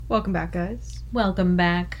Welcome back, guys. Welcome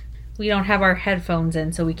back. We don't have our headphones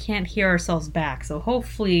in, so we can't hear ourselves back. So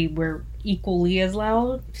hopefully we're equally as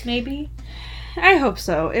loud, maybe? I hope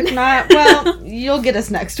so. If not, well, you'll get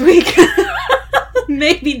us next week.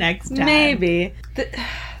 Maybe next time. Maybe.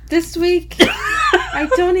 This week, I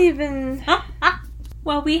don't even...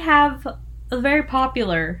 Well, we have a very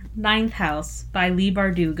popular Ninth House by Leigh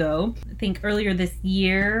Bardugo. I think earlier this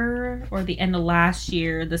year, or the end of last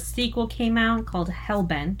year, the sequel came out called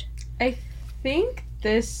Hellbent. I think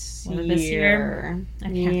this year. I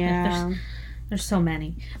can't. There's so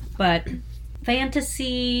many. But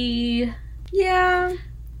fantasy... Yeah.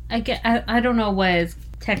 I don't know what is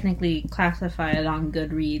technically classified on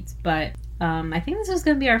Goodreads, but I think this is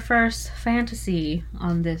going to be our first fantasy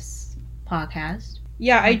on this podcast.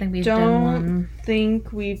 Yeah, I don't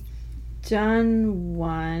think we've done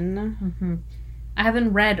one. Mm-hmm. I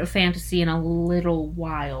haven't read a fantasy in a little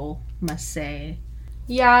while, must say.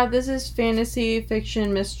 Yeah, this is fantasy,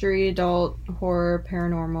 fiction, mystery, adult, horror,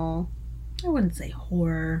 paranormal. I wouldn't say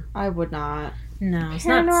horror. I would not. No, it's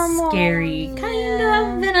not scary. Yeah.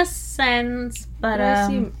 Kind of, in a sense, but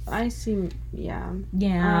I see, yeah.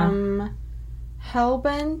 Yeah.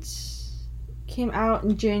 Hellbent came out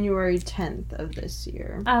in January 10th of this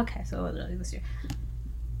year. Okay, so literally this year.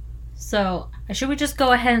 So, should we just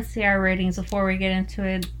go ahead and see our ratings before we get into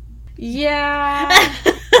it? Yeah.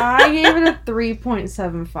 I gave it a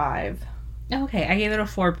 3.75. Okay, I gave it a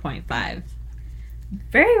 4.5.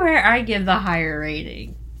 Very rare I give the higher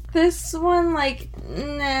rating. This one,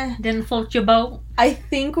 nah. Didn't float your boat? I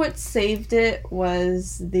think what saved it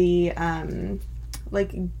was the,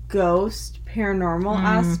 ghost paranormal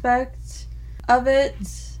aspect of it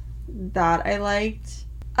that I liked.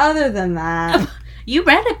 Other than that... You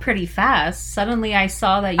read it pretty fast. Suddenly I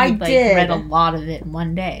saw that you read a lot of it in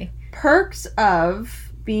one day. Perks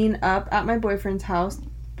of being up at my boyfriend's house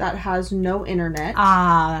that has no internet.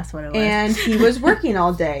 Ah, that's what it was. And he was working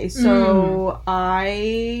all day. So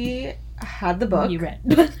I had the book. You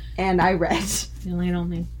read. And I read. You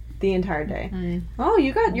only the entire day. Oh,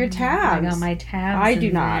 you got your tabs. I got my tabs. I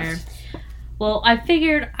do not. There. Well, I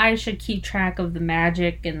figured I should keep track of the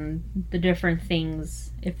magic and the different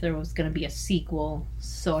things if there was going to be a sequel,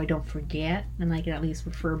 so I don't forget, and I can at least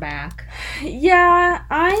refer back. Yeah,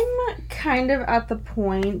 I'm kind of at the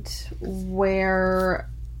point where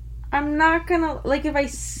I'm not going to... if I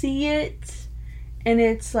see it and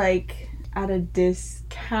it's, at a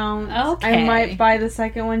discount, I might buy the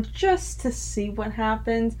second one just to see what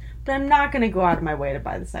happens, but I'm not going to go out of my way to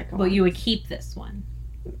buy the second one. Well, you would keep this one.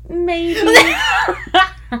 Maybe.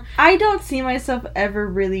 I don't see myself ever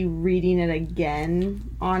really reading it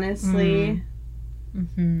again, honestly.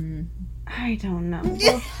 Mm-hmm. I don't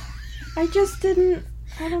know. I just didn't...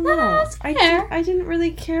 I don't know. That's fair. I didn't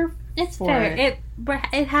really care for it. It's fair.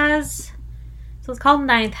 It has... So it's called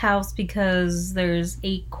Ninth House because there's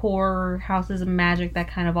 8 core houses of magic that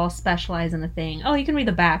kind of all specialize in a thing. Oh, you can read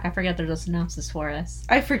the back. I forget there's a synopsis for us.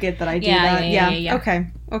 I forget that I do that. Yeah.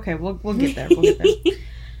 Okay, we'll get there.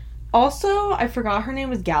 Also, I forgot her name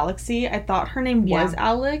was Galaxy. I thought her name was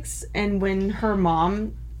Alex, and when her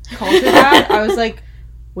mom called her that, I was like,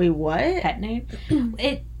 wait, what? Pet name?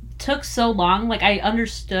 It took so long. I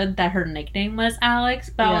understood that her nickname was Alex,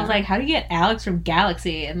 but I was like, how do you get Alex from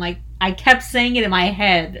Galaxy? And I kept saying it in my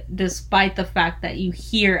head, despite the fact that you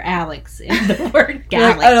hear Alex in the word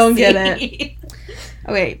Galaxy. I don't get it.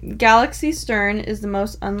 Okay, Galaxy Stern is the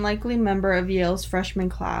most unlikely member of Yale's freshman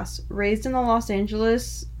class. Raised in the Los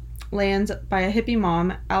Angeles lands by a hippie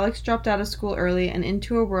mom, Alex dropped out of school early and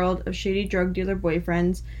into a world of shady drug dealer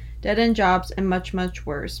boyfriends, dead-end jobs, and much, much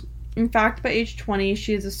worse. In fact, by age 20,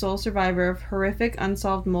 she is the sole survivor of horrific,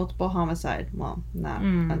 unsolved multiple homicide. Well, not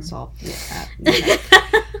unsolved. Yeah,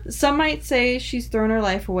 Some might say she's thrown her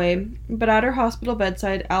life away, but at her hospital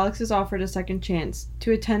bedside, Alex is offered a second chance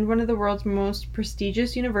to attend one of the world's most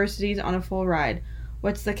prestigious universities on a full ride.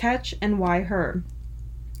 What's the catch, and why her?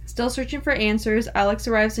 Still searching for answers, Alex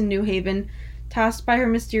arrives in New Haven, tasked by her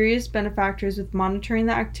mysterious benefactors with monitoring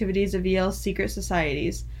the activities of Yale's secret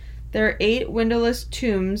societies. Their 8 windowless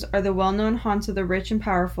tombs are the well-known haunts of the rich and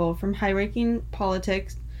powerful, from high-ranking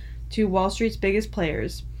politics to Wall Street's biggest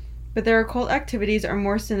players. But their occult activities are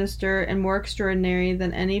more sinister and more extraordinary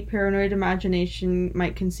than any paranoid imagination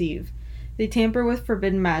might conceive. They tamper with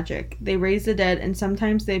forbidden magic, they raise the dead, and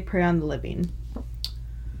sometimes they prey on the living.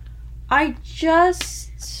 I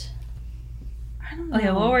don't know.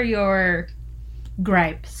 Okay, what were your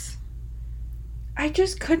gripes? I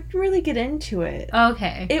just couldn't really get into it.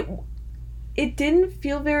 Okay. It didn't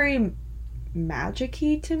feel very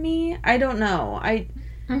magic-y to me. I don't know.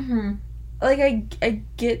 like, I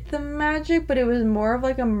get the magic, but it was more of,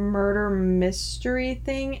 like, a murder mystery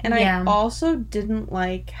thing. And I also didn't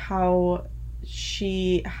like how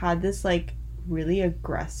she had this, like, really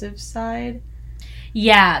aggressive side.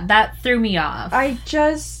 Yeah, that threw me off. I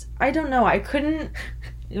don't know. I couldn't...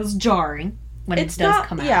 It was jarring when it does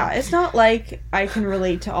come out. Yeah, it's not like I can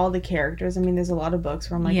relate to all the characters. I mean, there's a lot of books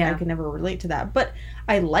where I'm like, I can never relate to that. But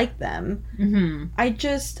I like them. Mm-hmm. I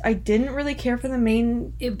didn't really care for the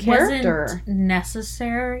main character. It wasn't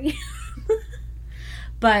necessary.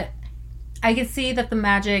 But I could see that the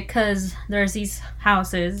magic, because there's these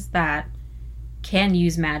houses that can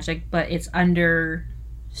use magic, but it's under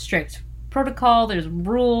strict protocol. There's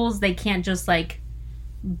rules. They can't just, like,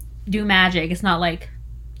 do magic. It's not like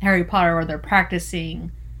Harry Potter where they're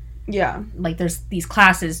practicing. Yeah. Like, there's these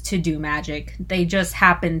classes to do magic. They just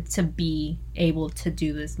happen to be able to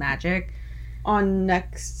do this magic. On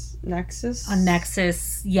Nexus? On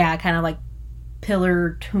Nexus, yeah, kind of like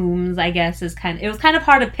pillar tombs, I guess, is kind of... It was kind of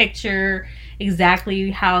hard to picture exactly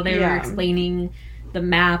how they were explaining the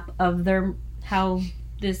map of how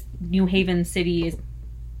this New Haven city is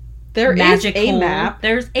magical. Is a map.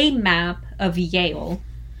 There's a map of Yale,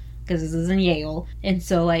 because this is in Yale, and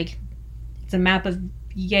so, like, it's a map of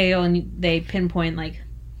Yale, and they pinpoint, like,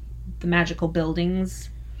 the magical buildings.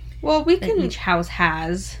 Well, we can... each house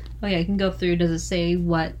has. Oh yeah, you can go through. Does it say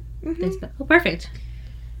what? Mm-hmm. Oh, perfect.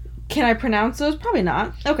 Can I pronounce those? Probably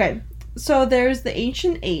not. Okay, so there's the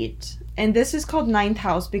Ancient Eight, and this is called Ninth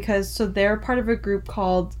House because they're part of a group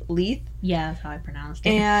called Leith. Yeah, that's how I pronounced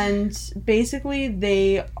it. And basically,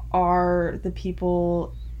 they are the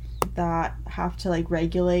people that have to, like,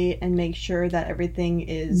 regulate and make sure that everything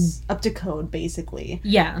is up to code, basically.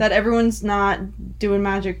 Yeah. That everyone's not doing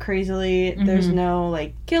magic crazily. Mm-hmm. There's no,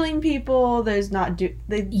 like, killing people. There's not...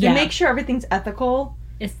 They make sure everything's ethical.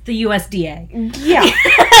 It's the USDA. Yeah.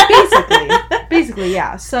 Basically,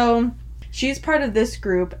 yeah. So... she's part of this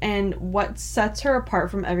group, and what sets her apart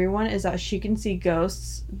from everyone is that she can see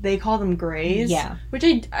ghosts. They call them greys. Yeah. Which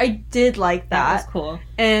I did like that. That was cool.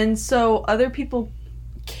 And so other people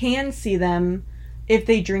can see them if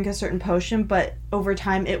they drink a certain potion, but over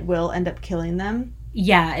time it will end up killing them.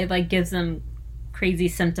 Yeah, it, like, gives them crazy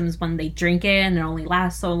symptoms when they drink it, and it only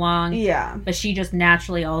lasts so long. Yeah. But she just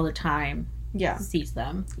naturally all the time sees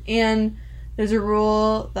them. And... there's a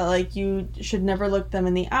rule that, like, you should never look them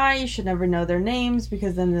in the eye. You should never know their names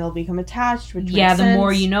because then they'll become attached, which makes sense.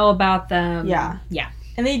 More you know about them. Yeah. Yeah.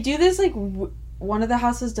 And they do this, like, one of the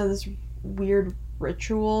houses does this weird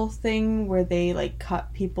ritual thing where they, like,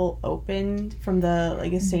 cut people open from the,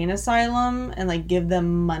 like, insane asylum and, like, give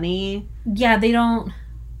them money. Yeah, they don't...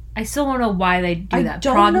 I still don't know why they do that.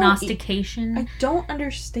 Prognostication? I don't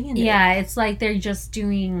understand it. Yeah, it's like they're just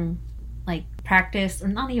doing... like, practice, or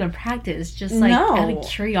not even practice, just, like, out of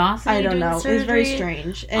curiosity. I don't know. It's very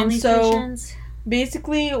strange. And so, patients.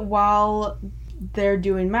 Basically, while they're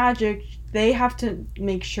doing magic, they have to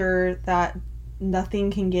make sure that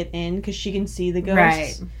nothing can get in, because she can see the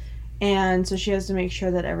ghosts. Right. And so she has to make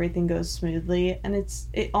sure that everything goes smoothly. And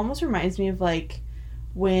it almost reminds me of, like,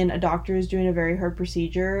 when a doctor is doing a very hard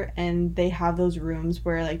procedure, and they have those rooms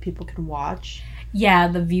where, like, people can watch. Yeah,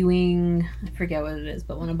 the viewing, I forget what it is,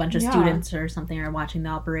 but when a bunch of students or something are watching the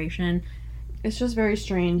operation. It's just very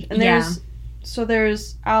strange. And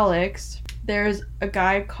there's Alex. There's a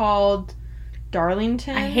guy called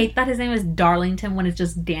Darlington. I hate that his name is Darlington when it's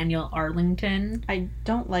just Daniel Arlington. I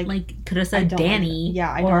don't like... like, could have said Danny. Like,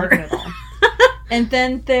 yeah, I don't like it at all. And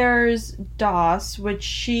then there's Doss, which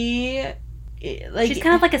she... like, she's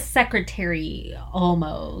kind of like a secretary,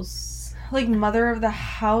 almost. Like, mother of the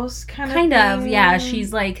house kind of thing. Yeah.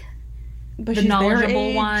 She's like the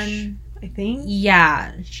knowledgeable one. I think.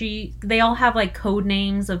 Yeah. They all have, like, code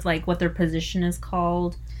names of, like, what their position is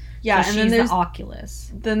called. Yeah, so and she's then there's the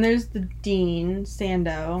Oculus. Then there's the Dean,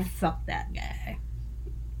 Sando. Fuck that guy.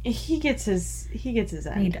 He gets his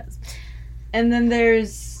end. He does. And then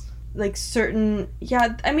there's, like, certain...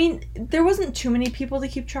 Yeah, I mean, there wasn't too many people to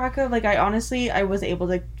keep track of. Like, I was able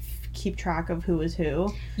to keep track of who was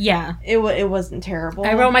who. Yeah. It wasn't terrible.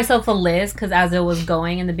 I wrote myself a list, because as it was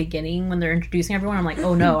going in the beginning, when they're introducing everyone, I'm like,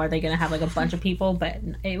 oh no, are they going to have, like, a bunch of people? But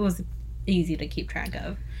it was easy to keep track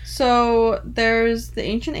of. So, there's the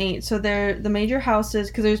Ancient Eight. So, they're the major houses,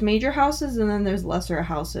 because there's major houses and then there's lesser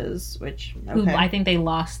houses, which, okay. I think they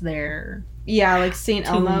lost their... Yeah, like St.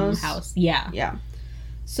 Elmo's house. Yeah. Yeah.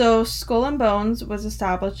 So, Skull and Bones was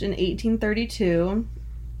established in 1832.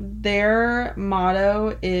 Their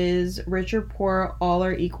motto is, rich or poor, all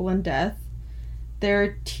are equal in death.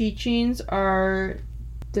 Their teachings are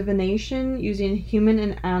divination using human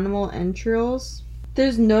and animal entrails.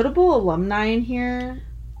 There's notable alumni in here.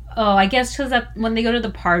 Oh, I guess because when they go to the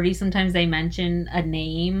party, sometimes they mention a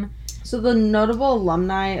name. So the notable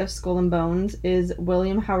alumni of Skull and Bones is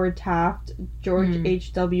William Howard Taft, George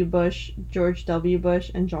H.W. Bush, George W.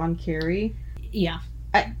 Bush, and John Kerry. Yeah.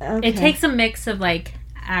 It takes a mix of, like,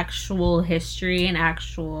 actual history and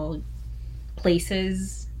actual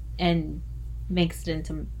places and makes it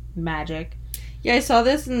into magic. Yeah, I saw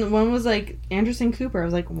this, and one was, like, Anderson Cooper. I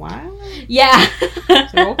was like, what? Yeah.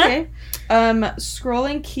 So, okay. Scroll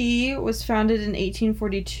and Key was founded in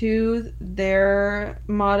 1842. Their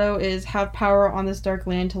motto is, have power on this dark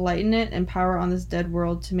land to lighten it, and power on this dead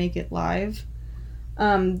world to make it live.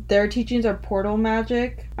 Their teachings are portal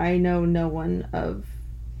magic. I know no one of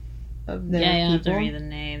their people. Yeah, you have to read the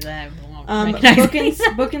names. I won't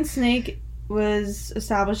Book and Snake was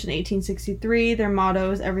established in 1863. Their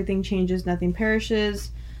motto is everything changes, nothing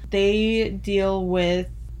perishes. They deal with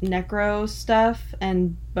necro stuff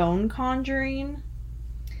and bone conjuring.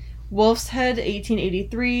 Wolf's Head,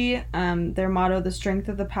 1883. Their motto, the strength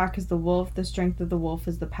of the pack is the wolf, the strength of the wolf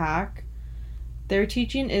is the pack. Their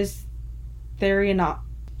teaching is therianthropy.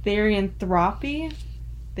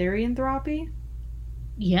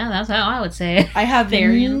 Yeah, that's how I would say it. I have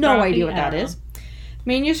no idea what that is.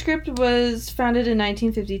 Manuscript was founded in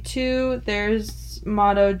 1952. Their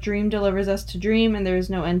motto, dream delivers us to dream, and there is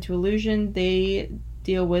no end to illusion. They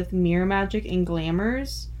deal with mirror magic and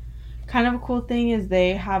glamours. Kind of a cool thing is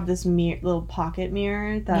they have this little pocket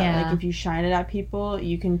mirror that, like, if you shine it at people,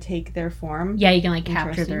 you can take their form. Yeah, you can, like,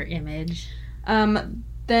 capture their image.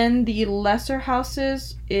 Then the lesser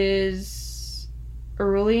houses is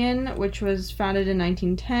Aurelian, which was founded in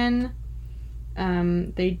 1910.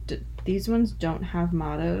 These ones don't have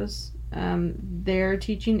mottos. Their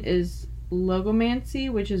teaching is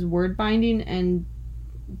logomancy, which is word binding and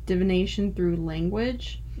divination through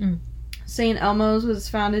language. St. Elmo's was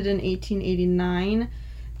founded in 1889.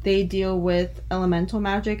 They deal with elemental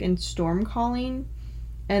magic and storm calling.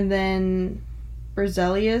 And then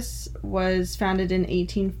Berzelius was founded in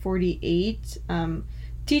 1848.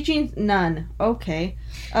 Teachings, none. Okay.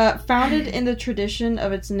 Founded in the tradition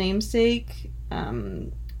of its namesake,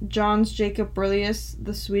 Johannes Jacob Berzelius,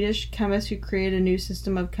 the Swedish chemist who created a new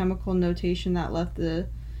system of chemical notation that left the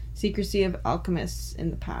secrecy of alchemists in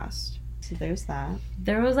the past. So there's that.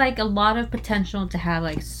 There was, like, a lot of potential to have,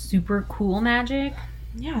 like, super cool magic.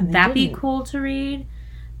 Yeah, that'd be cool to read.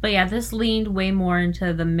 But yeah, this leaned way more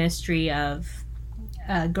into the mystery of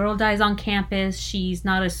a girl dies on campus. She's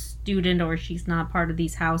not a student or she's not part of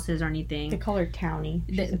these houses or anything. They call her Townie.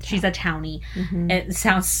 She's a Townie. Mm-hmm. It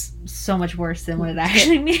sounds so much worse than what it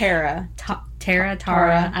actually means. Tara. Tara.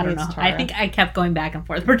 I don't know. Tara. I think I kept going back and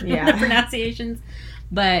forth with the pronunciations.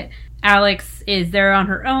 But Alex is there on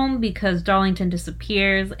her own because Darlington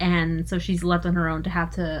disappears, and so she's left on her own to have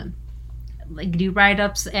to, like, do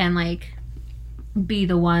write-ups and, like, be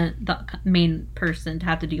the main person to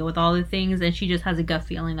have to deal with all the things, and she just has a gut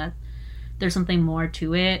feeling that there's something more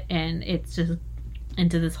to it, and it's just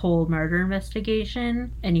into this whole murder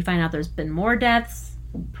investigation, and you find out there's been more deaths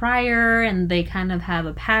prior, and they kind of have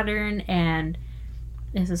a pattern, and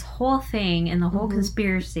there's this whole thing and the whole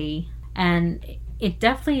conspiracy, and it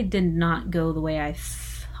definitely did not go the way I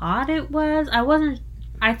thought it was.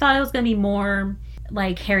 I thought it was going to be more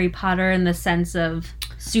like Harry Potter in the sense of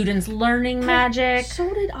students learning magic.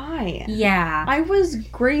 So did I. Yeah. I was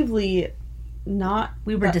gravely not...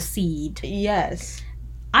 We were deceived. Yes.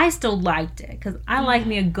 I still liked it, because I like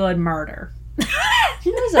me a good murder. It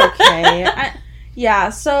was okay.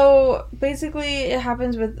 Yeah, so basically it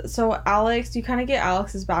happens with... So Alex, you kind of get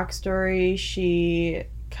Alex's backstory. She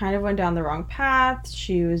kind of went down the wrong path.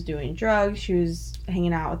 She was doing drugs. She was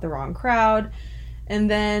hanging out with the wrong crowd. And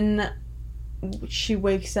then she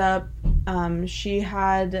wakes up. She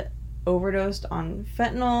had overdosed on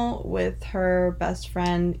fentanyl with her best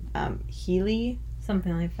friend, Healy.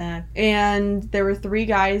 Something like that. And there were 3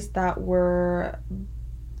 guys that were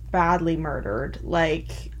badly murdered.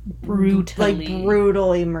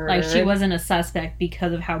 Brutally murdered. Like, she wasn't a suspect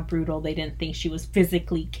because of how brutal. They didn't think she was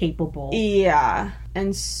physically capable. Yeah.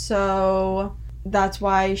 And so that's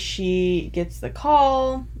why she gets the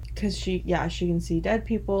call, because she can see dead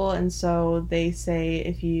people, and so they say,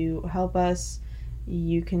 if you help us,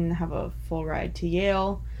 you can have a full ride to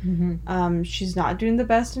Yale. Mm-hmm. She's not doing the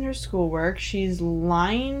best in her schoolwork. She's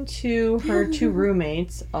lying to her 2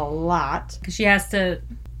 roommates a lot. Because she has to,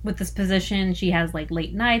 with this position, she has, like,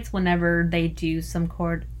 late nights whenever they do some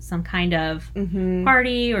kind of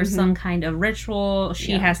party or some kind of ritual.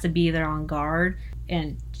 She has to be there on guard.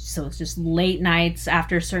 And so it's just late nights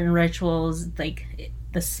after certain rituals, like,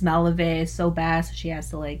 the smell of it is so bad, so she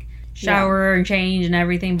has to, like, shower and change and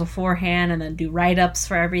everything beforehand, and then do write-ups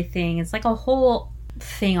for everything. It's like a whole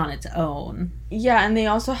thing on its own. Yeah, and they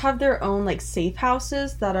also have their own, like, safe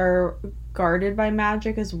houses that are guarded by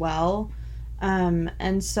magic as well.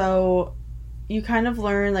 And so you kind of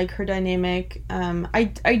learn, like, her dynamic.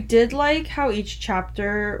 I did like how each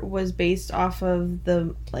chapter was based off of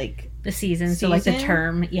the, like... The season, so, like, the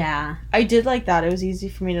term, yeah. I did like that. It was easy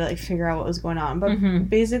for me to, like, figure out what was going on. But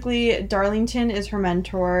basically, Darlington is her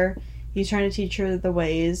mentor. He's trying to teach her the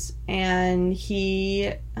ways. And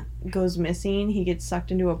he goes missing. He gets sucked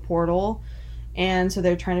into a portal. And so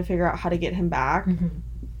they're trying to figure out how to get him back.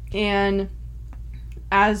 And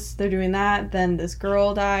as they're doing that, then this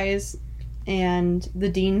girl dies. And the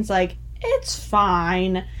dean's like, it's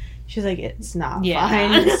fine. She's like, it's not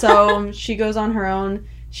fine. So she goes on her own.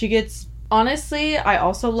 She gets... Honestly, I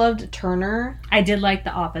also loved Turner. I did like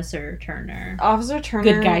the Officer Turner. Officer Turner.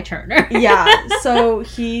 Good guy Turner. Yeah. So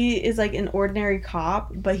he is, like, an ordinary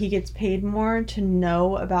cop, but he gets paid more to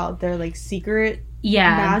know about their, like, secret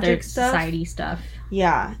magic stuff. Society stuff.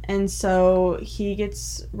 Yeah. And so he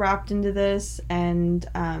gets wrapped into this, and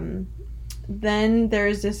then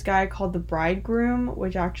there's this guy called the Bridegroom,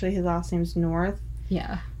 which actually his last name's North.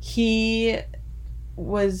 Yeah. He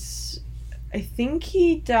was... I think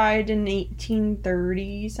he died in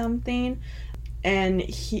 1830 something, and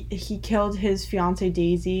he killed his fiancée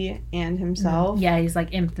Daisy and himself. Yeah, he's like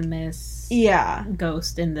infamous. Yeah,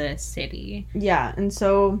 ghost in the city. Yeah, and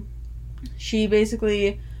so she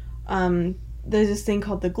basically, there's this thing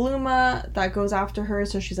called the Glooma that goes after her.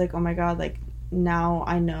 So she's like, oh my god, like now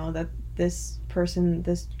I know that this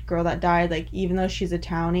girl that died, like even though she's a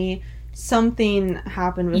townie, something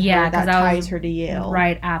happened with her that ties her to Yale.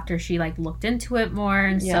 Right after she, like, looked into it more,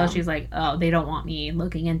 and so she's like, oh, they don't want me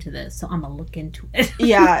looking into this, so I'm gonna look into it.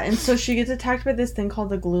 Yeah, and so she gets attacked by this thing called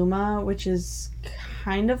the Glooma, which is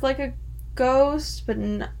kind of like a ghost, but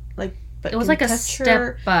it was like a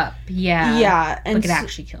step up. Yeah, and like it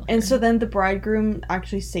actually killed her. And so then the Bridegroom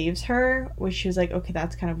actually saves her, which she was like, okay,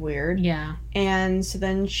 that's kind of weird. Yeah. And so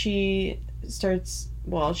then she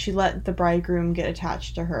let the Bridegroom get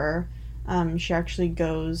attached to her. She actually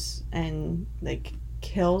goes and, like,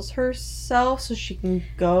 kills herself so she can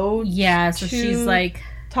go so she's, like...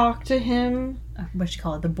 talk to him. What you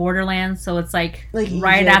call it? The Borderlands. So it's, like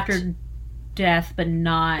right Egypt. after death, but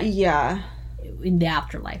not... Yeah. In the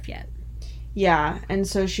afterlife yet. Yeah, and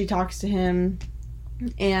so she talks to him,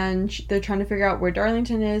 and they're trying to figure out where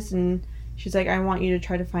Darlington is, and she's like, I want you to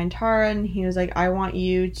try to find Tara, and he was like, I want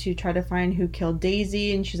you to try to find who killed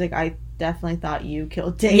Daisy, and she's like, I definitely thought you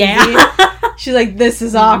killed Daisy. Yeah. She's like, this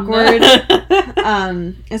is awkward.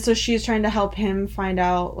 And so she's trying to help him find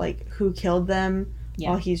out, like, who killed them,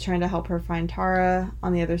 while he's trying to help her find Tara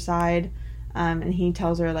on the other side. And he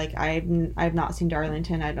tells her, like, I've not seen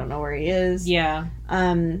Darlington, I don't know where he is. Yeah.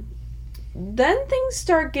 Then things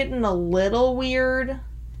start getting a little weird.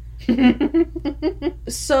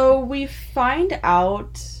 So we find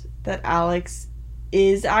out that Alex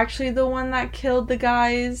is actually the one that killed the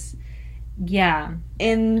guys. Yeah.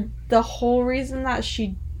 And the whole reason that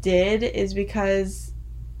she did is because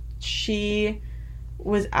she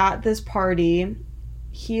was at this party.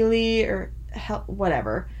 Healy or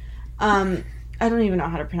whatever. I don't even know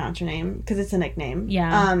how to pronounce her name because it's a nickname.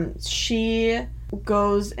 Yeah. She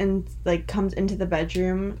goes and, like, comes into the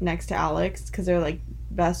bedroom next to Alex because they're, like,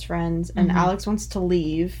 best friends, and Alex wants to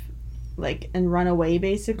leave, like, and run away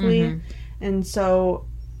basically. And so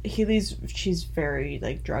she's very,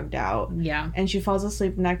 like, drugged out. Yeah. And she falls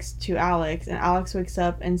asleep next to Alex, and Alex wakes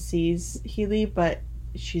up and sees Healy, but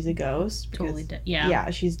she's a ghost. Totally dead. Yeah. Yeah,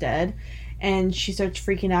 she's dead. And she starts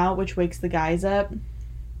freaking out, which wakes the guys up.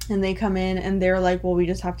 And they come in, and they're like, well, we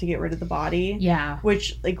just have to get rid of the body. Yeah.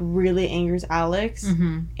 Which, like, really angers Alex.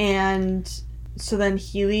 And so then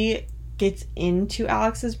Healy gets into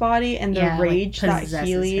Alex's body, and the rage, like, that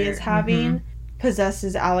Healy is having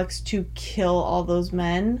possesses Alex to kill all those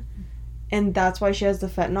men. And that's why she has the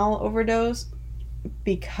fentanyl overdose,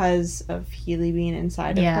 because of Healy being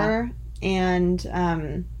inside of her.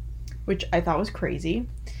 And, which I thought was crazy.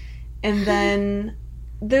 And then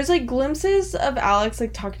there's, like, glimpses of Alex,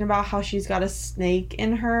 like, talking about how she's got a snake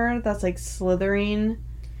in her that's, like, slithering,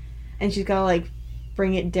 and she's gotta, like,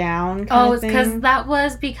 bring it down kind of thing.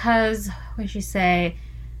 It's because what did she say?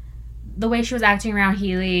 The way she was acting around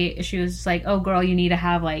Healy, she was just like, oh, girl, you need to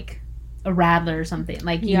have, like, a rattler or something.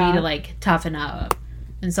 Like, you need to, like, toughen up.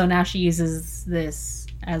 And so now she uses this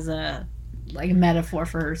as a, like, metaphor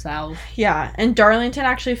for herself. Yeah, and Darlington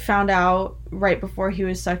actually found out right before he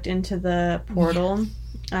was sucked into the portal.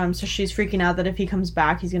 So she's freaking out that if he comes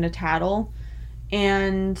back, he's going to tattle.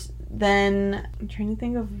 And then, I'm trying to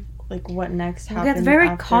think of like what next It happens. gets very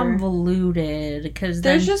after. convoluted because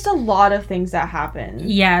There's just a lot of things that happen.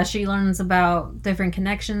 Yeah, she learns about different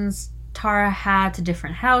connections Tara had to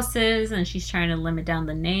different houses, and she's trying to limit down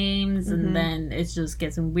the names, and then it just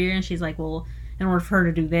gets weird, and she's like, well, in order for her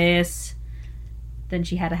to do this, then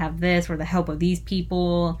she had to have this, or the help of these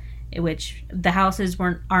people, which the houses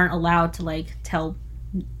aren't allowed to, like, tell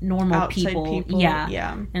normal Outside people.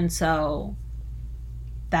 Yeah. And so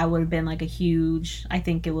that would have been, like, a huge, I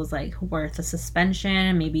think it was, like, worth a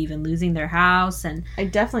suspension, maybe even losing their house, and...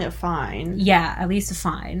 Definitely a fine. Yeah, at least a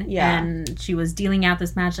fine. Yeah. And she was dealing out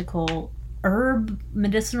this magical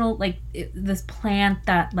medicinal, like, this plant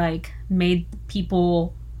that, like, made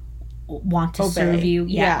people want to serve you.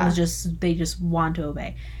 Yeah. It was just, they just want to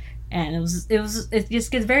obey. And it just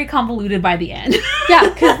gets very convoluted by the end. Yeah,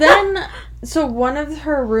 because then, so one of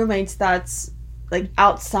her roommates that's, like,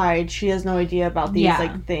 outside, she has no idea about these,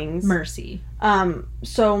 like, things. Mercy.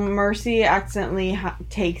 So Mercy accidentally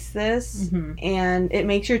takes this, and it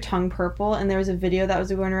makes your tongue purple, and there was a video that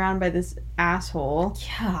was going around by this asshole.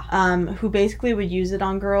 Yeah. Who basically would use it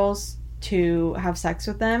on girls to have sex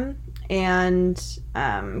with them, and,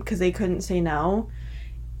 because they couldn't say no.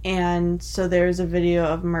 And so there's a video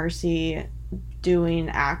of Mercy doing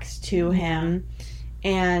acts to him,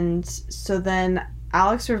 and so then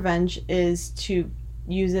Alex's revenge is to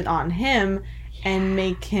use it on him and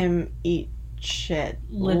make him eat shit.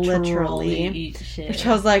 Literally. Eat shit. Which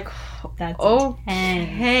I was like, that's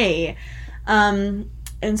okay. And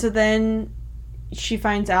so then she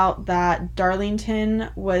finds out that Darlington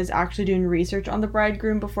was actually doing research on the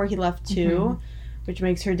bridegroom before he left too, which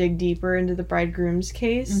makes her dig deeper into the bridegroom's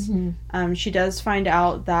case. She does find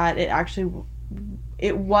out that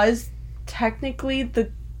it was technically the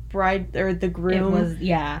bride or the groom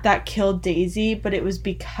that killed Daisy, but it was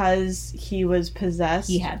because he was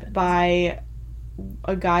possessed by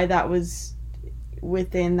a guy that was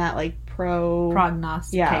within that, like,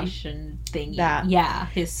 prognostication thingy.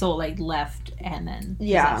 His soul, like, left and then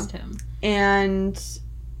possessed him. And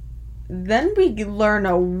then we learn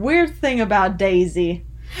a weird thing about Daisy.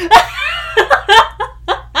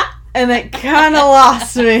 And it kind of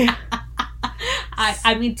lost me.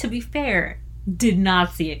 I mean, to be fair, did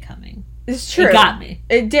not see it coming. It's true. It got me.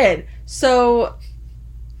 It did. So,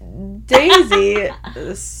 Daisy,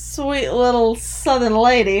 sweet little southern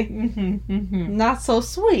lady, not so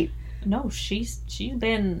sweet. No, she's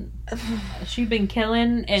been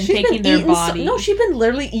killing and taking their body. She's been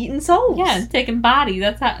literally eating souls. Yeah, taking body.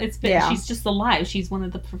 That's how it's been. Yeah. She's just alive. She's one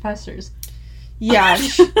of the professors. Yeah,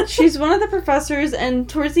 she's one of the professors, and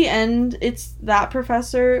towards the end, it's that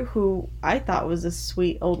professor who I thought was a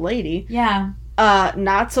sweet old lady. Yeah.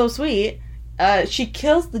 Not so sweet. She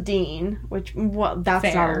kills the dean, which, that's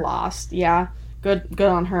fair. Not a loss. Yeah, good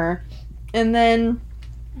on her. And then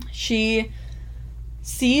she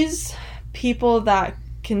sees people that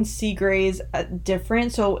can see grays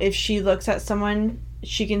different, so if she looks at someone,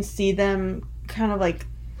 she can see them kind of like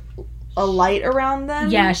a light around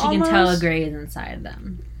them. Yeah, she can tell a gray is inside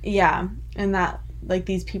them. Yeah, and that, like,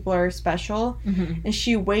 these people are special. And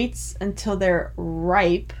she waits until they're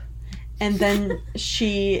ripe, and then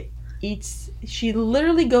she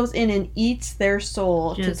literally goes in and eats their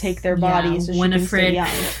soul to take their body so she can stay young.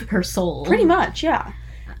 Her soul. Pretty much, yeah.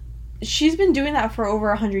 She's been doing that for over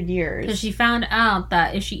 100 years. Because she found out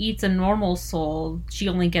that if she eats a normal soul, she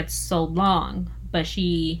only gets so long. But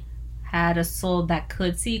she had a soul that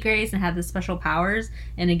could see grace and had the special powers,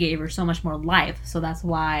 and it gave her so much more life. So that's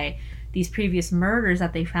why these previous murders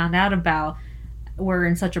that they found out about were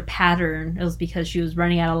in such a pattern. It was because she was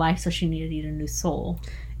running out of life, so she needed to eat a new soul.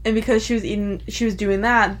 And because she was doing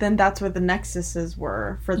that, then that's what the nexuses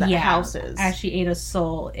were for the houses. As she ate a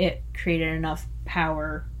soul, it created enough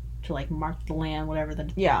power to, like, mark the land, whatever the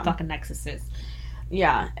fucking nexus is.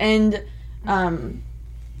 Yeah, and I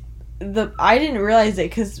didn't realize it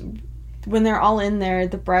because when they're all in there,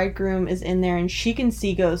 the bridegroom is in there, and she can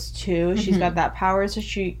see ghosts too. She's got that power, so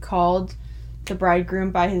she called the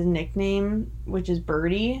bridegroom by his nickname, which is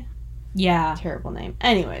Birdie. Yeah. Terrible name.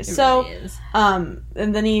 Anyways, so, really is. And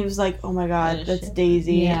then he was like, oh my god, that's shit.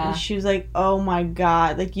 Daisy. Yeah. And she was like, oh my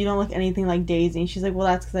god, like, you don't look anything like Daisy. And she's like, well,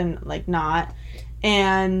 that's because I'm, like, not.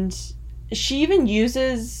 And she even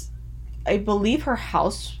uses, I believe,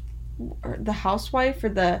 the housewife or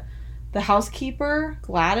the housekeeper,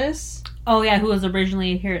 Gladys. Oh, yeah, who was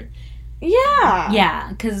originally here. Yeah. Yeah,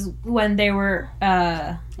 because when they were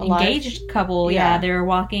engaged couple, they were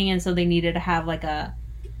walking, and so they needed to have, like, a...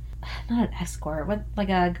 Not an escort. What, like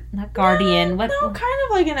a... Not guardian. No, kind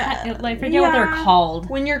of like an... I forget what they're called.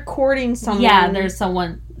 When you're courting someone. Yeah, there's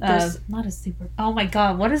someone not a super. Oh my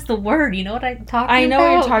god, what is the word? You know what I'm talking about? I know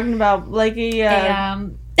what you're talking about. Like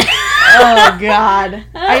oh god.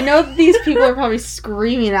 I know these people are probably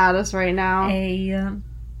screaming at us right now.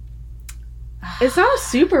 It's not a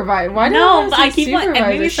supervisor. Why no, do I keep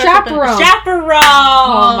supervisor? Chaperone.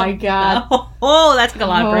 Oh my god. Oh, that took a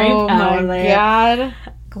lot of brain power. Oh my god.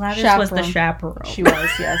 Gladys Chaperone. was the chaperone. She was,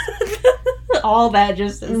 yes. All that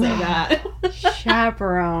just to say that.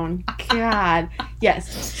 Chaperone. God. Yes.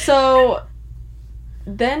 So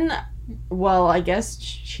then, well, I guess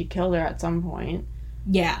she killed her at some point.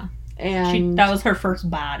 Yeah. And that was her first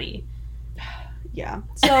body. Yeah.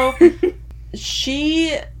 So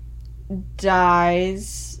she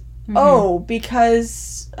dies. Mm-hmm. Oh,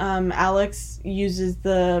 because Alex uses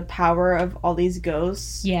the power of all these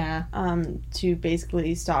ghosts. Yeah. To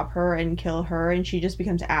basically stop her and kill her, and she just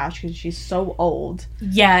becomes ash because she's so old.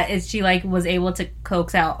 Yeah, she was able to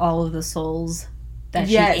coax out all of the souls that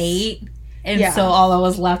she ate, and so all that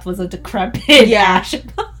was left was a decrepit ash.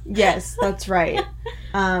 Yes, that's right.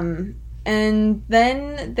 And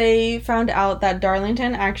then they found out that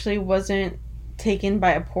Darlington actually wasn't taken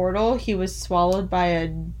by a portal. He was swallowed by a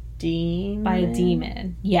demon. By a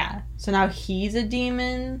demon, yeah. So now he's a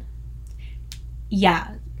demon?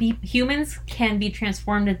 Yeah. Humans can be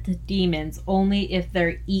transformed into demons only if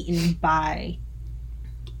they're eaten by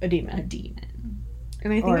a demon.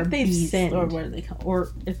 And I think if they've sinned. Or what are they called?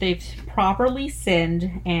 Or if they've properly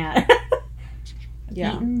sinned and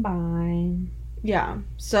eaten by... Yeah.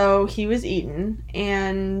 So he was eaten,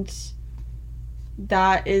 and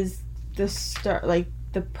that is the start, like,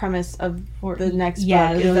 the premise of the next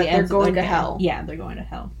book is that they're going to hell. Yeah, they're going to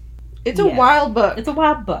hell. It's a wild book. It's a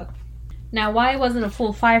wild book. Now, why it wasn't a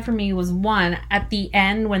full 5 for me was, one, at the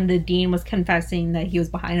end when the dean was confessing that he was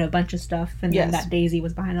behind a bunch of stuff, and then that Daisy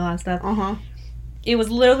was behind a lot of stuff. Uh-huh. It was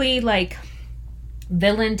literally like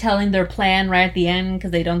villain telling their plan right at the end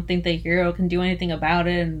because they don't think the hero can do anything about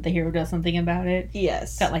it, and the hero does something about it.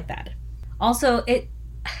 Yes. Felt like that. Also,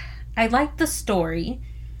 I liked the story.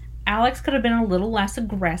 Alex could have been a little less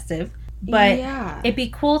aggressive, but it'd be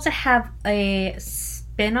cool to have a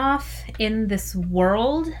spin-off in this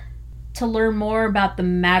world to learn more about the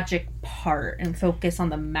magic part and focus on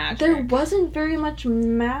the magic. There wasn't very much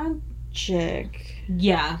magic.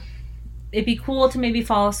 Yeah. It'd be cool to maybe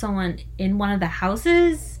follow someone in one of the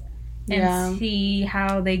houses and see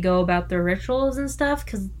how they go about their rituals and stuff,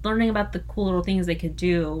 because learning about the cool little things they could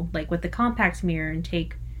do, like with the compact mirror and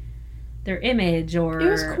take their image, or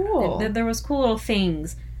it was cool. There was cool little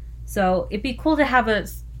things. So it'd be cool to have a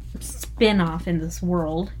spin-off in this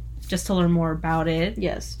world just to learn more about it.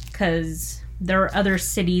 Yes. Because there are other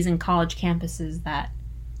cities and college campuses that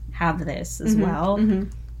have this as well. Mm-hmm.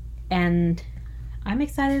 And I'm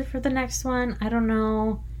excited for the next one. I don't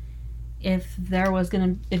know if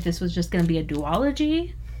this was just gonna be a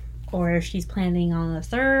duology, or if she's planning on a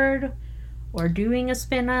third, or doing a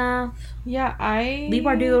spin-off. Yeah, Leigh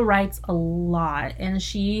Bardugo writes a lot, and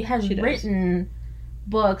she has written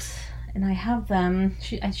books, and I have them.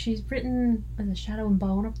 She's written The Shadow and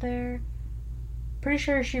Bone up there. Pretty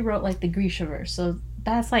sure she wrote like the Grishaverse, so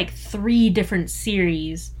that's like 3 different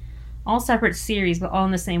series, all separate series, but all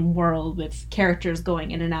in the same world with characters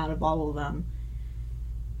going in and out of all of them.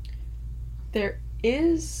 There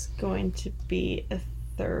is going to be a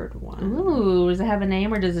third one. Ooh, does it have a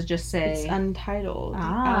name, or does it just say... It's untitled.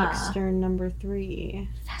 Alex Stern number 3.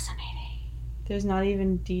 Fascinating. There's not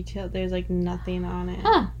even detail. There's like nothing on it.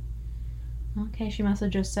 Huh. Okay, she must have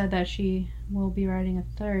just said that she will be writing a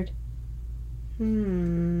third.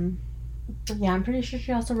 But yeah, I'm pretty sure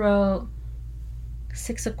she also wrote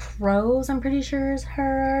Six of Crows, I'm pretty sure is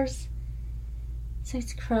hers.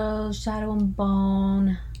 Six of Crows, Shadow and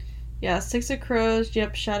Bone. Yeah, Six of Crows,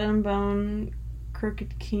 yep, Shadow and Bone,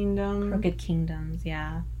 Crooked Kingdom. Crooked Kingdoms,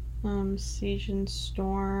 yeah. Siege and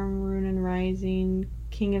Storm, Rune and Rising,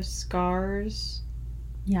 King of Scars.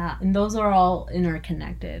 Yeah, and those are all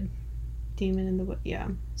interconnected. Demon in the Wood, yeah.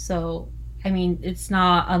 So, I mean, it's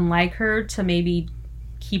not unlike her to maybe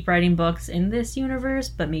keep writing books in this universe,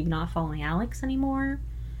 but maybe not following Alex anymore.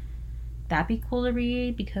 That'd be cool to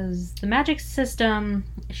read, because the magic system,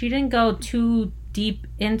 she didn't go too deep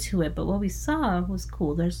into it, but what we saw was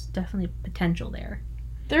cool. There's definitely potential there.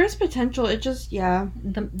 There is potential. It just, the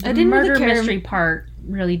I didn't murder really mystery part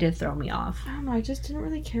really did throw me off. I don't know. I just didn't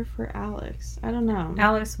really care for Alex. I don't know.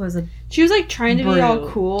 Alex was she was like trying to be all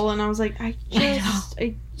cool, and I was like, I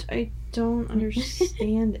don't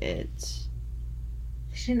understand it.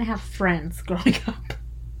 She didn't have friends growing up.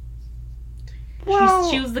 Well,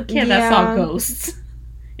 she was the kid that saw ghosts.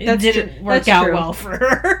 It didn't work out well for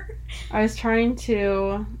her. I was trying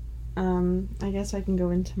to I guess I can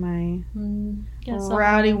go into my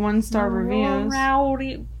rowdy 1-star reviews.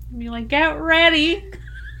 Rowdy. You're like, get ready.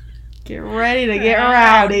 Get ready to get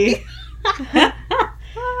rowdy.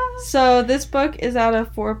 So this book is out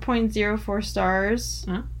of 4.04 stars.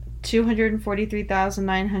 Huh?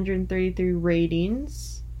 243,933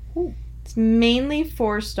 ratings. Ooh. It's mainly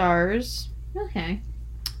 4 stars. Okay.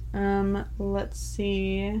 Let's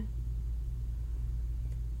see.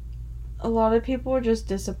 A lot of people were just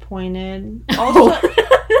disappointed.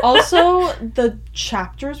 Also, the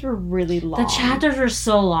chapters were really long. The chapters were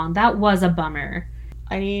so long. That was a bummer.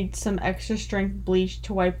 I need some extra strength bleach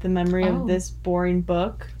to wipe the memory of this boring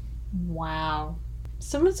book. Wow.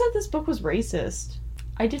 Someone said this book was racist.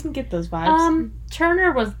 I didn't get those vibes.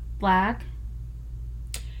 Turner was black.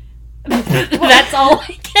 That's all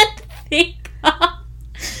I can think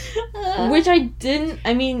of. Which I didn't,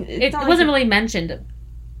 I mean... It wasn't really mentioned.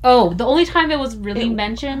 Oh, the only time it was really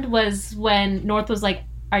mentioned was when North was like,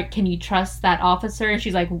 alright, can you trust that officer? And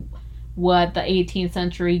she's like, what, the 18th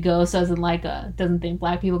century ghost doesn't think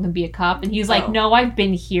black people can be a cop? And he's like, no, I've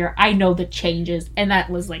been here. I know the changes. And that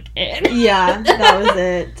was like it. Yeah, that was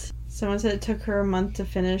it. Someone said it took her a month to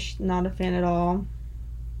finish. Not a fan at all.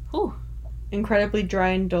 Ooh. Incredibly dry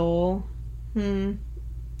and dull.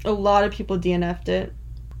 A lot of people DNF'd it.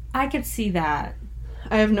 I could see that.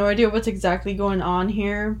 I have no idea what's exactly going on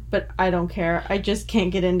here, but I don't care. I just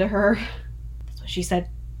can't get into her. That's what she said.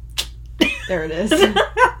 There it is.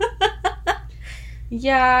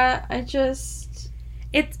 Yeah, I just...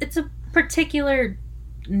 It's a particular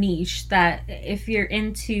niche that if you're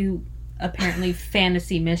into, apparently,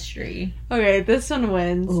 fantasy mystery. Okay, this one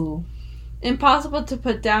wins. Ooh. Impossible to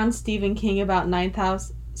put down Stephen King about 9th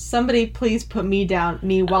House. Somebody please put me down,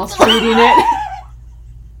 me whilst reading it.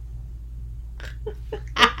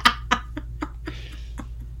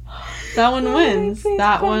 That one wins.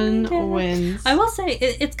 That one wins. I will say,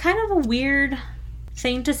 it's kind of a weird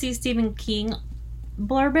thing to see Stephen King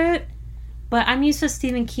blurb it, but I'm used to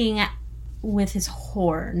Stephen King with his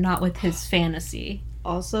horror, not with his fantasy.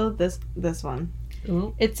 Also, this one.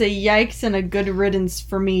 Ooh. It's a yikes and a good riddance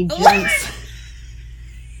for me, gents.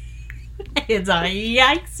 It's a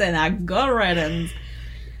yikes and a good riddance.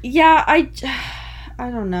 Yeah, I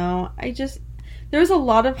don't know. There was a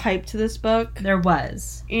lot of hype to this book. There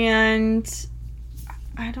was. And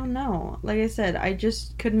I don't know. Like I said, I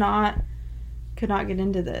just could not get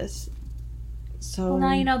into this. So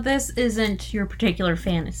well, now this isn't your particular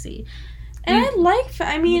fantasy. And you like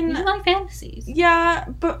fantasies. Yeah,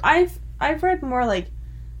 but I've read more like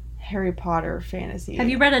Harry Potter fantasy. Have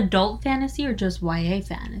you read adult fantasy or just YA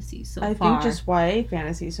fantasy so far? I think just YA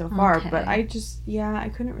fantasy so far, okay. But I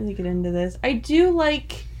couldn't really get into this. I do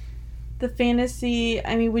like the fantasy.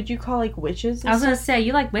 I mean, would you call like witches? I was going to say,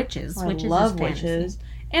 you like witches. I love witches.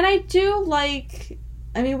 And I do like,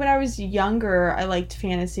 I mean, when I was younger, I liked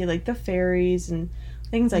fantasy, like the fairies and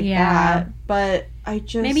things like that. But I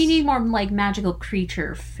just... Maybe you need more like magical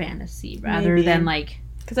creature fantasy rather than like...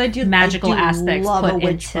 Because I do magical aspects love put a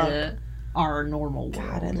witch into book. Our normal world.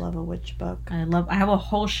 God, I love a witch book. I have a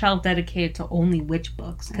whole shelf dedicated to only witch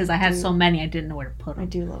books because I had so many I didn't know where to put them. I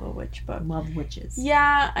do love a witch book. I love witches.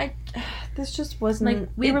 Yeah, this just wasn't... Like,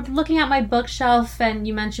 we were looking at my bookshelf and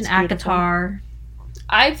you mentioned ACOTAR.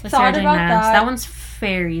 I've thought about that. That one's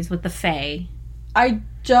fairies with the fae. I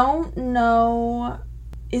don't know...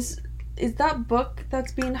 Is that book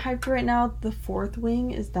that's being hyped right now, The Fourth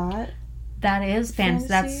Wing, is that... That is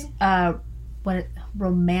fantasy. That's,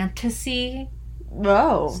 romantasy.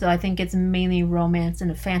 Oh. So I think it's mainly romance in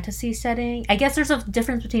a fantasy setting. I guess there's a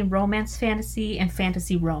difference between romance fantasy and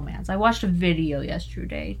fantasy romance. I watched a video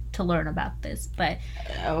yesterday to learn about this, but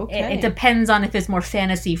it depends on if it's more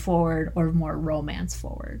fantasy forward or more romance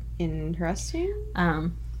forward. Interesting.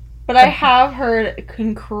 But I have heard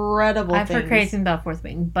incredible things. I've heard crazy things about Fourth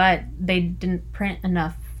Wing, but they didn't print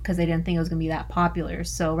enough because they didn't think it was going to be that popular.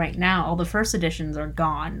 So right now, all the first editions are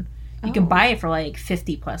gone. You can buy it for like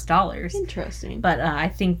 $50+. Interesting. But I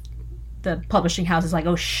think the publishing house is like,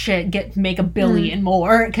 oh shit, make $1 billion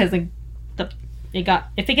more because if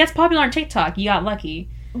it gets popular on TikTok, you got lucky.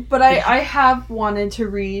 But I have wanted to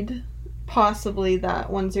read possibly that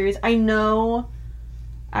one series. I know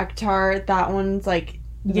ACOTAR, that one's like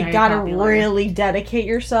you gotta really dedicate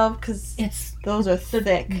yourself because those are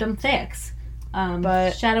thick. Them thicks.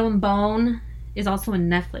 But Shadow and Bone is also a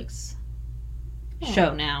Netflix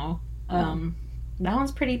show now. That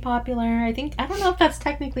one's pretty popular. I don't know if that's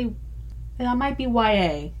technically... That might be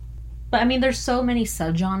YA. But, I mean, there's so many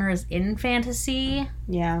subgenres in fantasy.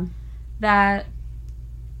 Yeah. That...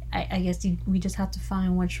 I guess we just have to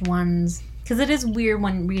find which ones... Because it is weird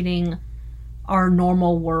when reading our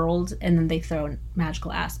normal world, and then they throw a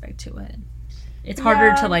magical aspect to it. It's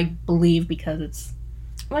harder to, like, believe because it's...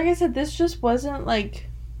 Like I said, this just wasn't, like...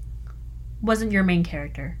 Wasn't your main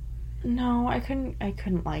character. No, I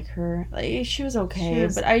couldn't like her. Like, she was okay,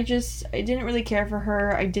 but I didn't really care for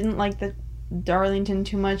her. I didn't like the Darlington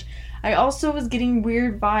too much. I also was getting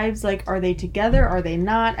weird vibes, like, are they together? Are they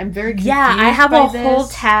not? I'm very confused. Yeah, I have a whole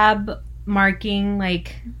tab marking,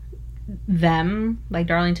 like, them, like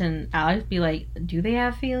Darlington and Alex, be like, do they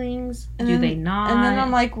have feelings? Do they not? And then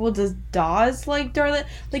I'm like, well, does Dawes like Darlington?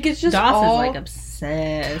 Like, it's just Dawes all is, like,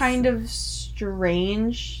 obsessed. Kind of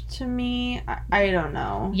strange to me. I don't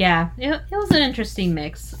know. Yeah, it was an interesting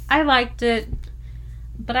mix. I liked it,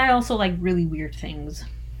 but I also like really weird things.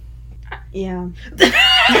 Yeah.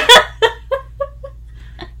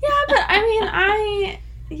 Yeah, but I mean,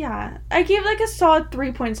 I gave like a solid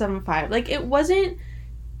 3.75. Like, it wasn't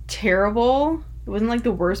terrible. It wasn't like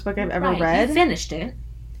the worst book I've ever read. You finished it.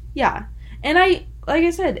 Yeah. And like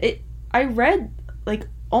I said, I read like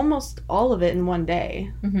almost all of it in one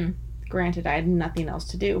day. Mm-hmm. Granted, I had nothing else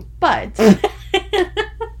to do. But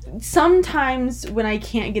sometimes when I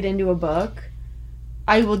can't get into a book,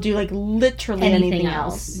 I will do like literally anything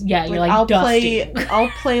else. Yeah, you're like I'll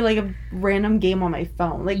play like a random game on my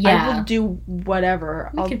phone. Like, I will do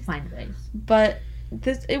whatever. We can find ways. But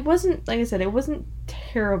it wasn't, like I said, it wasn't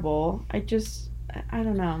terrible. I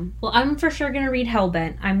don't know. Well, I'm for sure going to read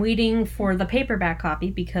Hellbent. I'm waiting for the paperback copy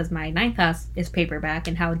because my 9th class is paperback,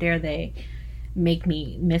 and how dare they make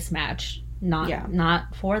me mismatch.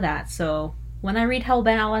 Not for that. So when I read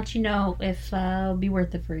Hellbent, I'll let you know if it'll be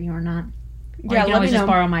worth it for you or not. Or you can always just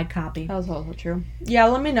borrow my copy. That was also true. Yeah,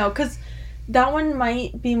 let me know, because that one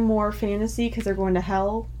might be more fantasy because they're going to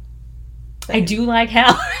hell. I do like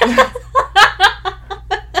hell.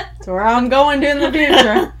 That's where I'm going to in the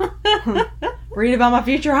future. Read about my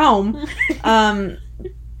future home.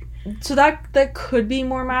 So that could be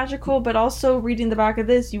more magical, but also reading the back of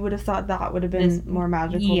this, you would have thought that would have been more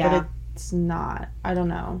magical, but it's not. I don't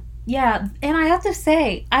know. Yeah, and I have to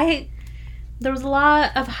say, there was a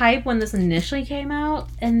lot of hype when this initially came out,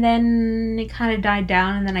 and then it kind of died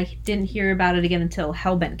down, and then I didn't hear about it again until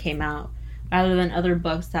Hellbent came out, rather than other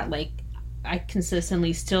books that, like, I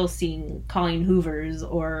consistently still see Colleen Hoover's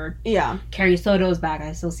or Carrie Soto's back.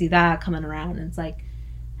 I still see that coming around, and it's like,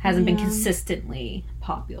 hasn't been consistently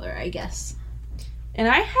popular, I guess. And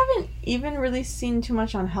I haven't even really seen too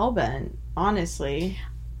much on Hellbent, honestly.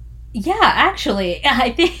 Yeah, actually,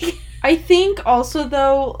 I think also,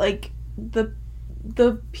 though, like,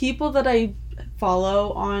 the people that I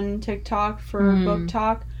follow on TikTok for book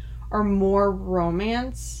talk are more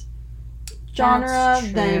romance genre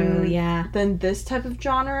than this type of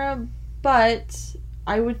genre, but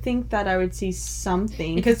I would think that I would see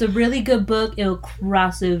something. If it's a really good book, it'll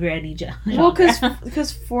cross over any genre. Well,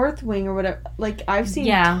 because Fourth Wing or whatever, like, I've seen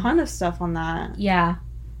a ton of stuff on that. Yeah.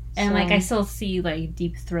 And, like, I still see, like,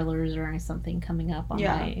 deep thrillers or something coming up on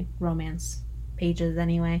my romance pages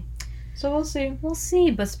anyway. So we'll see. We'll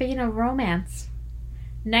see. But speaking of romance,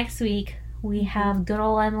 next week we have good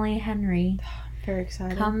old Emily Henry. Very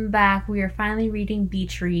excited. Come back. We are finally reading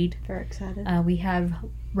Beach Read. Very excited. We have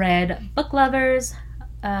read Book Lovers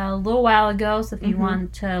a little while ago, so if you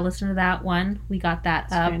want to listen to that one, we got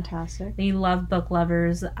that up. Fantastic. We love Book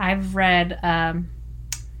Lovers. I've read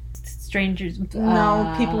Strangers.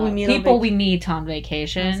 People we meet on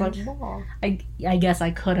vacation. I was like, wow. I guess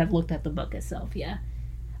I could have looked at the book itself. Yeah.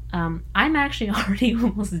 I'm actually already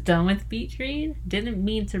almost done with Beach Read. Didn't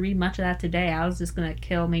mean to read much of that today. I was just gonna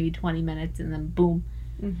kill maybe 20 minutes and then boom.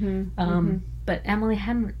 But Emily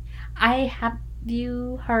Henry, have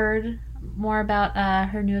you heard more about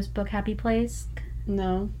her newest book, Happy Place?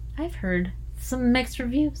 No. I've heard some mixed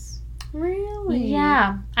reviews. Really?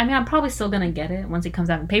 Yeah. I mean, I'm probably still gonna get it once it comes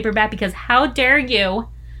out in paperback, because how dare you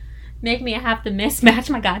make me have to mismatch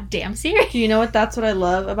my goddamn series? Do you know what? That's what I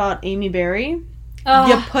love about Amy Berry.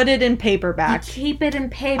 You put it in paperback. You keep it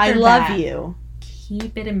in paperback. I love you.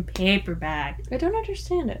 Keep it in paperback. I don't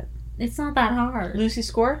understand it. It's not that hard. Lucy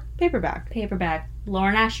Score? Paperback. Paperback.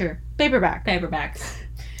 Lauren Asher? Paperback. Paperbacks.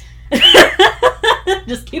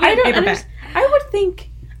 Just keep it in paperback. I would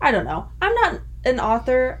think, I don't know. I'm not an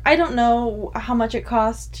author. I don't know how much it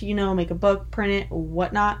costs to, make a book, print it,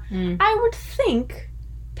 whatnot. I would think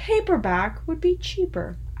paperback would be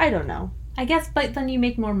cheaper. I don't know. I guess, but then you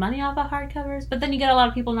make more money off of hardcovers. But then you get a lot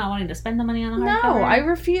of people not wanting to spend the money on a hardcover. No, I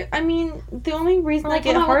refuse. I mean, the only reason I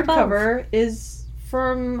get hardcover is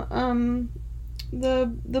from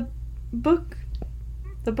the book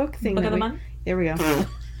thing. Book of the month? There we go.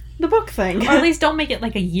 The book thing. Or at least don't make it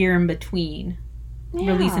like a year in between.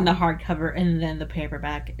 releasing the hardcover and then the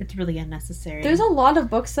paperback. It's really unnecessary. There's a lot of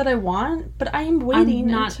books that I want, but I am waiting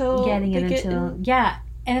until getting it until yeah.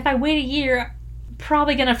 And if I wait a year,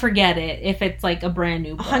 probably gonna forget it if it's like a brand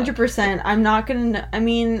new book. 100%. I'm not gonna. I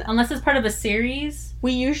mean, unless it's part of a series.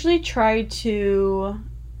 We usually try to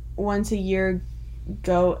once a year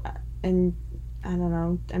go and I don't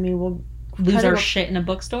know. I mean, we'll lose our shit in a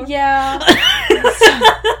bookstore. Yeah.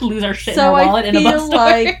 Lose our shit in our wallet in a bookstore. So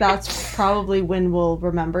I feel like that's probably when we'll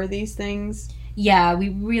remember these things. Yeah,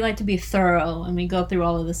 we like to be thorough, and we go through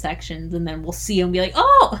all of the sections, and then we'll see them and be like,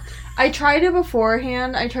 oh! I try to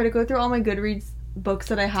beforehand. I try to go through all my Goodreads books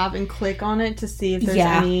that I have and click on it to see if there's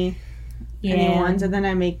any ones, and then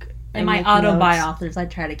I make my auto-buy authors I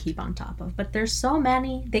try to keep on top of. But there's so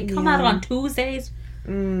many. They come out on Tuesdays.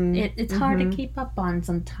 It's hard to keep up on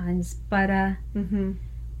sometimes, but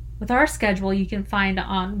with our schedule, you can find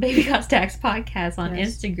on Baby Got Stacks podcast on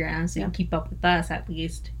Instagram, so you can keep up with us at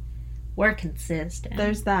least. We're consistent.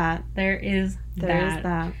 There's that. There is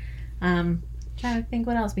that. Trying to think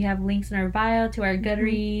what else. We have links in our bio to our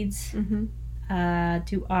Goodreads,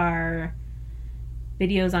 to our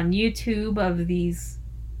videos on YouTube of these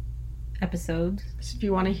episodes. So if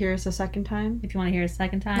you want to hear us a second time.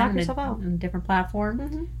 Knock yourself out. On a different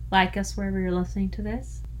platform. Like us wherever you're listening to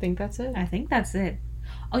this. I think that's it.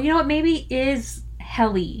 Oh, you know what? Maybe is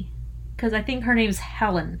Helly. Because I think her name's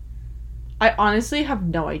Helen. I honestly have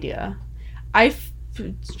no idea. It's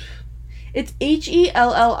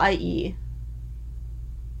Hellie.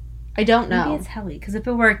 I don't know. Maybe it's Helly. Because if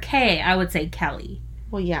it were a K, I would say Kelly.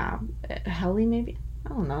 Well, yeah. Helly, maybe? I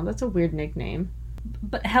don't know. That's a weird nickname.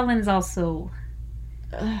 But Helen's also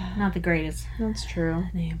not the greatest. That's true.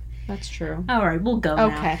 Name. That's true. All right, we'll go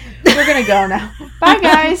now. Okay. We're going to go now. Bye,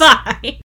 guys. Bye.